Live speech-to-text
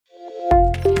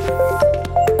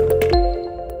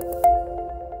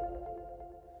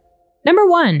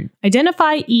1,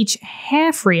 identify each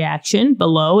half reaction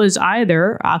below as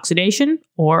either oxidation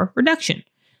or reduction.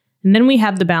 And then we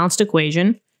have the balanced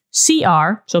equation,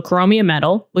 Cr, so chromium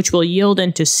metal, which will yield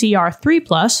into Cr3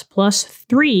 plus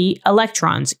 3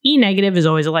 electrons. E negative is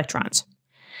always electrons.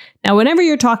 Now, whenever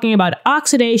you're talking about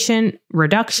oxidation,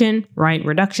 reduction, right,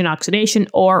 reduction, oxidation,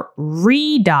 or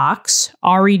redox,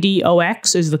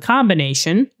 R-E-D-O-X is the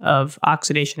combination of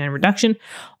oxidation and reduction,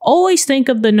 always think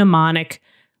of the mnemonic,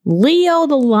 Leo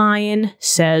the lion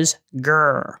says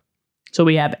grr. So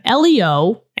we have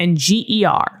LEO and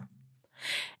GER.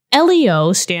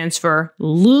 LEO stands for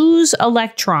lose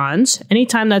electrons.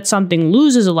 Anytime that something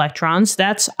loses electrons,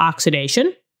 that's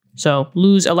oxidation. So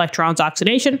lose electrons,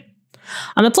 oxidation.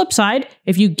 On the flip side,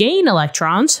 if you gain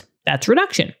electrons, that's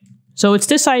reduction. So it's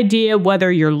this idea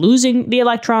whether you're losing the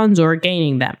electrons or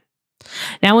gaining them.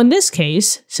 Now in this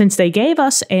case, since they gave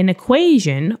us an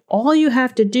equation, all you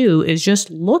have to do is just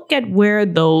look at where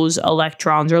those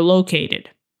electrons are located.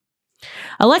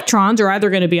 Electrons are either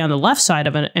going to be on the left side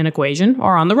of an equation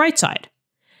or on the right side.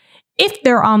 If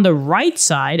they're on the right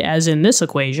side, as in this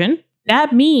equation,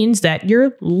 that means that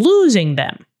you're losing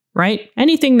them, right?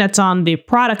 Anything that's on the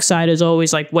product side is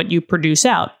always like what you produce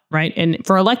out, right? And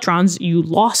for electrons, you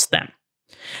lost them.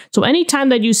 So anytime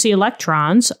that you see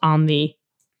electrons on the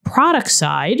product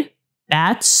side,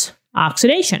 that's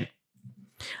oxidation.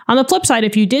 On the flip side,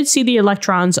 if you did see the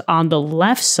electrons on the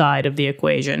left side of the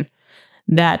equation,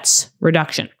 that's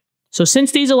reduction. So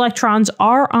since these electrons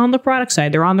are on the product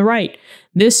side, they're on the right,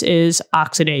 this is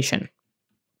oxidation.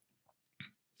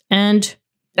 And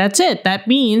that's it. That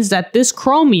means that this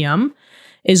chromium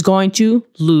is going to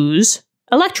lose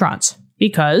electrons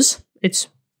because it's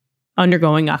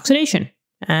undergoing oxidation.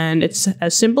 And it's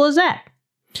as simple as that.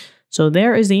 So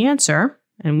there is the answer,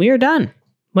 and we are done.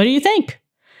 What do you think?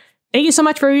 Thank you so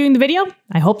much for viewing the video.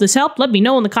 I hope this helped. Let me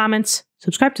know in the comments.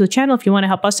 Subscribe to the channel if you want to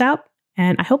help us out.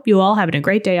 And I hope you all having a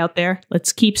great day out there.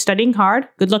 Let's keep studying hard.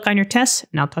 Good luck on your tests,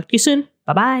 and I'll talk to you soon.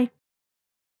 Bye-bye.